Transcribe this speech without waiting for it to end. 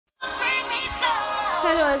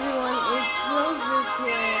Hello everyone, it's Roses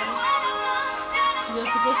here. You're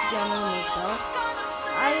supposed to be anonymous now.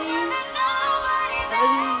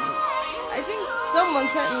 I think someone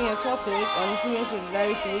sent me a topic on female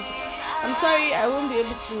solidarity, which I'm sorry I won't be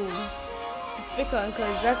able to speak on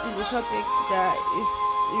because that is a topic that is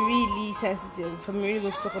really sensitive. So I'm really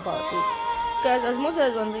going to talk about it. Because as much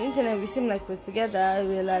as on the internet we seem like we're together,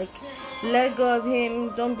 we're like, let go of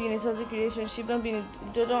him, don't be in a toxic relationship, don't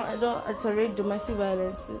tolerate domestic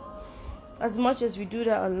violence. As much as we do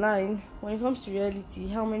that online, when it comes to reality,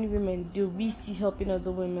 how many women do we see helping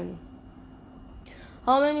other women?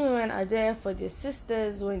 How many women are there for their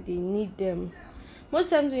sisters when they need them?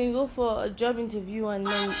 Most times when you go for a job interview and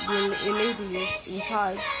then a lady is in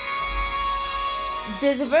charge,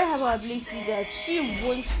 there's a very high probability that she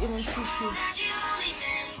won't even treat you.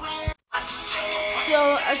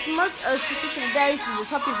 So as much as solidarity is a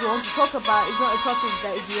topic we want to talk about, it's not a topic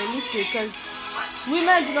that is realistic because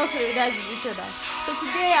women do not solidarize with each other. So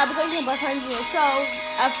today I'm talking about finding yourself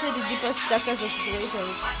after the deepest, darkest of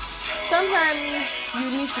situations. Sometimes you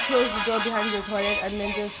need to close the door behind your toilet and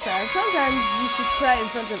then just cry. Sometimes you should cry in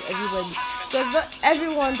front of everybody. Because not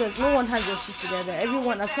everyone does, no one has their shit together.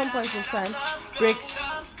 Everyone at some point in time breaks.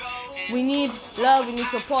 We need love, we need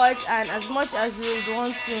support, and as much as we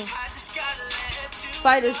want to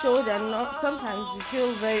fight a shoulder, sometimes we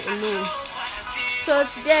feel very alone. So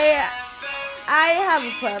today I have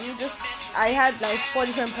a plan. I had like 4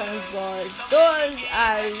 different plans, but those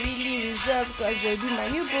are really reserved because they'll be my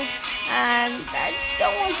new book, and I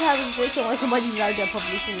don't want to have a situation where somebody's out there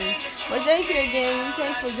publishing it. But thank you again.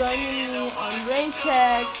 Thanks for joining me on Rain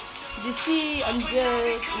Check, the tea and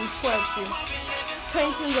bills in poetry,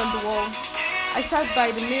 paintings on the wall. I sat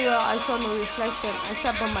by the mirror, I saw no reflection. I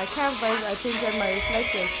sat by my canvas, I painted my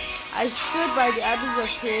reflection. I stood by the abyss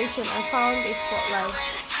of creation, I found a spotlight.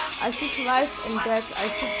 I seek life and death, I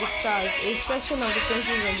seek the stars, a reflection of the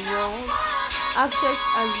paintings on the wall, abstract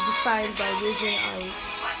as defined by raging eyes.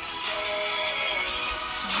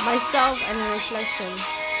 Myself and a reflection.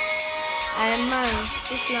 I am man,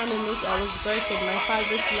 this land in which I was birthed, my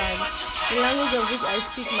father's land, the language of which I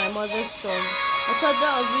speak my mother's tongue, a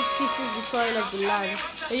toddler of which kisses the soil of the land,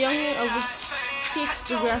 a youngling of which kicks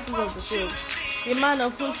the grasses of the field, a man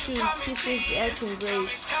of whose shoes kisses the earth in grace,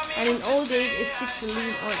 and in old age a stick to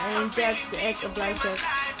lean on, and in death the earth a blanket.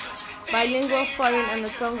 Bilingual, foreign, and a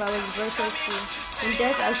tongue I was birthed to. In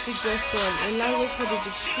death I speak just one, a language for the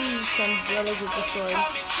deceased and dwellers of the soil.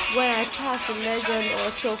 When I pass a legend or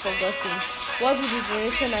a tale forgotten, what will the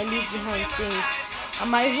generation I leave behind think?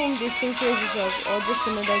 Am I whom they sing praises of, or just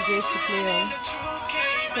another grave to play on?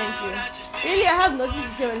 Thank you. Really, I have nothing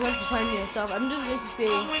to say when it comes to finding yourself. I'm just going to say,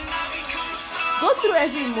 go through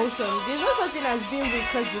every emotion. There's no such thing as being weak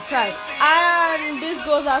because you cry. And this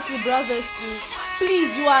goes out to brothers too. Please,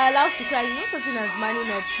 you are allowed to cry. There's no such thing as manning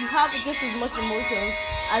up. You have just as much emotions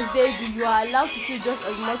as they do. You are allowed to feel just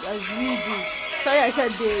as much as we do. Sorry I said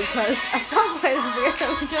they because at some point we're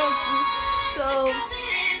guilty. So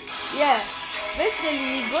yeah.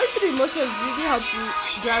 Basically, going through emotions really helps you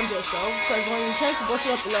ground yourself because when you tend to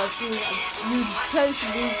bottle up a lot of things, you tend to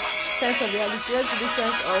lose sense of reality, you tend to lose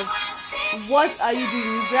sense of what are you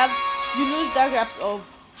doing. You lose that grasp of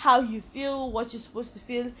how you feel, what you're supposed to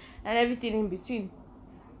feel, and everything in between.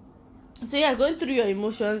 So yeah, going through your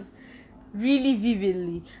emotions really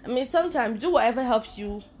vividly. I mean, sometimes do whatever helps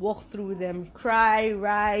you walk through them. Cry,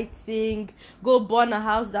 write, sing, go burn a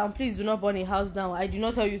house down. Please do not burn a house down. I do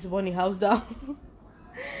not tell you to burn a house down.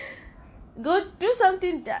 Go do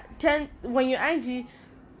something that when you're angry,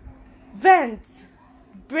 vent,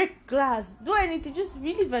 break glass, do anything. Just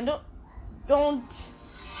really vent. Don't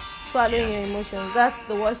swallowing your emotions. That's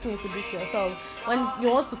the worst thing you could do to yourself. When you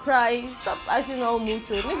want to cry, stop acting all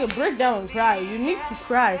mutual. Make a break down and cry. You need to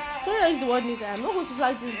cry. Sorry, I use the word need. I'm not going to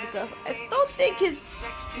flag this because I don't think it's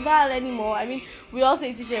valid anymore. I mean, we all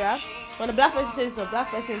say it to each other. When a black person says it to a black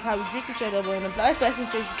person, it's how we treat each other. But when a black person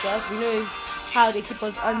says it to us, we know it's how they keep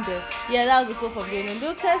us under. Yeah, that was the quote from Jane.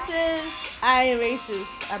 No curses. I ain't racist.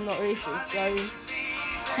 I'm not racist. Sorry.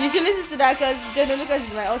 You should listen to that because Jonah Lucas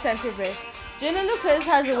is my all-time favorite. Jonah Lucas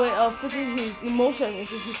has a way of putting his emotion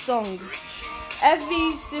into his songs.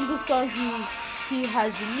 Every single song he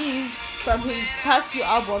has released from his past few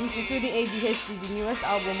albums, including ADHD, the newest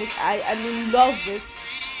album, which I am in love with,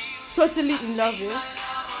 totally in love with,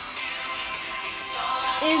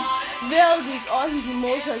 is veiled with all his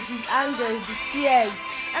emotions, his anger, his tears,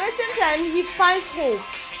 and at the same time he finds hope,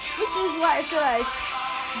 which is why I feel like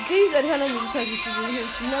these are the kind of musicians you should be listening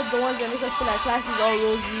to, not the ones that make us feel like life is all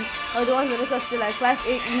rosy, or the ones that make us feel like life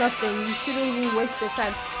ain't nothing. You shouldn't even waste your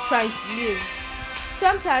time trying to live.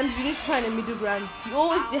 sometimes you need to find a middle ground.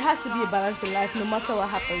 There has to be a balance in life, no matter what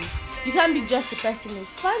happens. You can't be just a pessimist.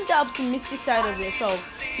 Find the optimistic side of yourself.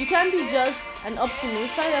 You can't be just an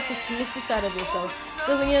optimist. Find the pessimistic side of yourself.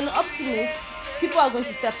 Because when you're an optimist, people are going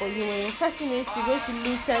to step on you. When you're a pessimist, you're going to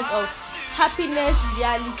lose sense of happiness,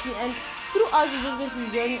 reality, and throughout you're just going to be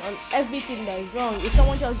dwelling on everything that is wrong. If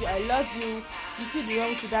someone tells you I love you, you see the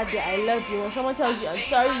wrong to that day, I love you. When someone tells you I'm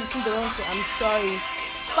sorry, you see the wrong to I'm sorry.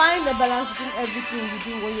 Find the balance between everything you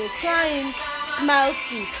do. When you're crying, smile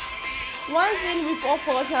too. One thing we've all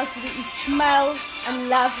forgotten how to do is smile and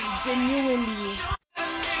laugh genuinely.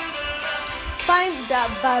 Find that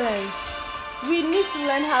balance. We need to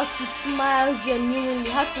learn how to smile genuinely,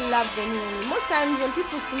 how to laugh genuinely. Most times when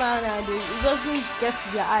people smile nowadays, it doesn't get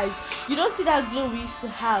to their eyes. You don't see that glow we used to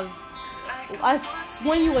have. As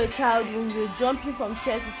when you were a child, when you were jumping from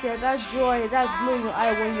chair to chair, that joy, that glow in your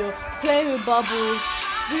eye when you're playing with bubbles.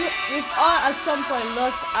 We've all at some point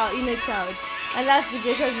lost our inner child, and that's the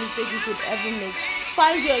greatest mistake you could ever make.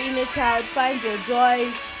 Find your inner child, find your joy,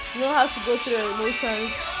 know how to go through your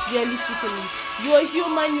emotions realistically. You're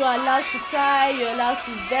human, you're allowed to cry, you're allowed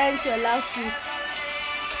to vent, you're allowed to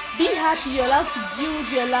be happy, you're allowed to build,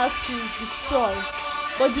 you're allowed to destroy.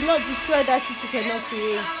 But do not destroy that which you cannot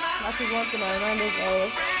create. That is one thing I remind us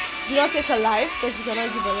of. Do not take a life because you cannot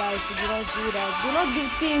give a life, so do not do that. Do not do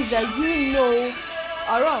things that you know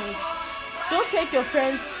are wrong. Don't take your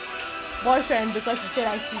friend's boyfriend because she feel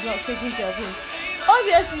like she's not taking care of him.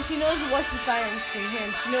 Obviously, she knows what she finds in him.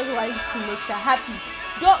 She knows why he makes her happy.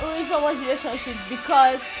 Don't ruin someone's relationship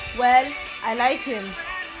because, well, I like him.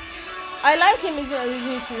 I like him isn't a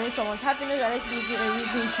reason you should ruin someone's happiness. I like him isn't a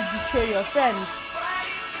reason you should betray your friend.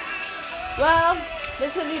 Well,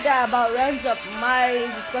 basically that about rounds up my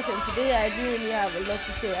discussion today. I do really have a lot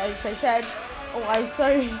to say. As I said, I'm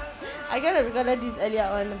sorry. I kind of recorded this earlier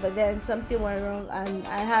on, but then something went wrong and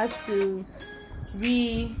I had to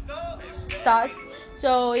restart.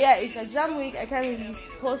 So yeah, it's exam week. I can't really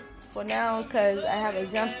post for now because I have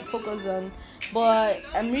exams to focus on. But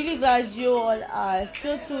I'm really glad you all are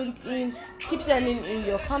still tuned in. Keep sending in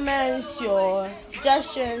your comments, your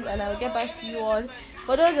suggestions, and I'll get back to you all.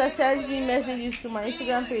 For those that send me messages to my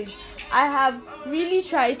Instagram page, I have really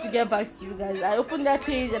tried to get back to you guys. I open that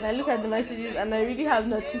page and I look at the messages and I really have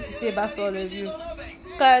nothing to say back to all of you.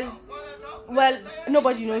 Because, well,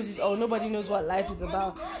 nobody knows it all. Nobody knows what life is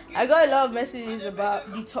about. I got a lot of messages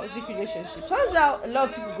about the toxic relationship. Turns out a lot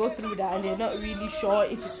of people go through that and they're not really sure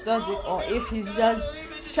if it's toxic or if he's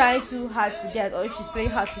just trying too hard to get or if she's playing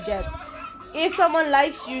hard to get. If someone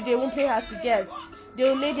likes you, they won't play hard to get.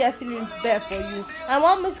 They'll lay their feelings bare for you. And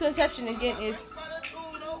one misconception again is,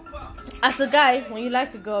 as a guy, when you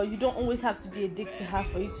like a girl, you don't always have to be a dick to her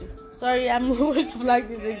for you to. Sorry, I'm going to flag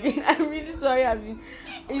this again. I'm really sorry I've been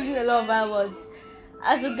using a lot of bad words.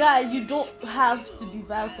 As a guy, you don't have to be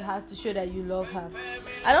vile to her to show that you love her.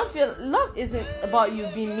 I don't feel love isn't about you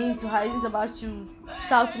being mean to her. It isn't about you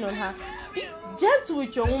shouting on her. Be gentle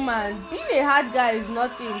with your woman. Being a hard guy is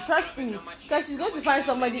nothing. Trust me, because she's going to find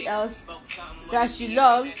somebody else that she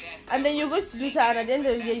loves, and then you're going to lose her. And at the end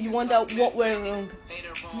of the day, you wonder what went wrong.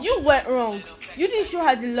 You went wrong. You didn't show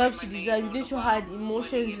her the love she deserved. You didn't show her the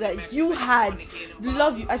emotions that you had, the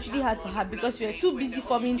love you actually had for her, because you were too busy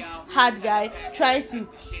forming hard guy, trying to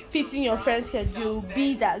fit in your friend's schedule,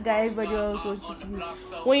 be that guy everybody else wants you to be.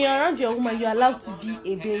 When you're around your woman, you're allowed to be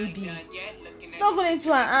a baby. Not going into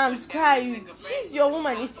her arms, cry. She's your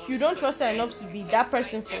woman. If you don't trust her enough to be that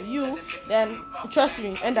person for you, then trust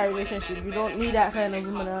me, end that relationship. You don't need that kind of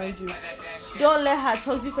woman around you. Don't let her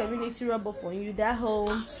toxic femininity rub off on you. That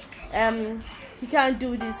whole you can't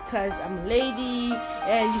do this because I'm a lady,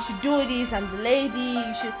 and you should do this, I'm the lady.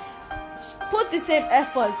 You should put the same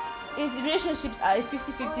efforts. In relationships are a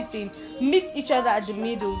 50-50 thing. Meet each other at the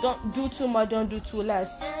middle. Don't do too much, don't do too less.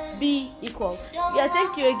 Be equal. Yeah,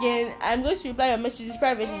 thank you again. I'm going to reply your messages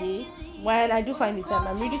privately when I do find the time.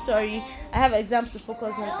 I'm really sorry. I have exams to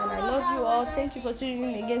focus on, and I love you all. Thank you for tuning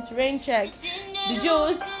in again to Rain Check, The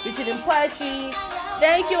Juice, Written in Poetry.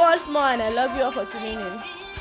 Thank you once more, and I love you all for tuning in.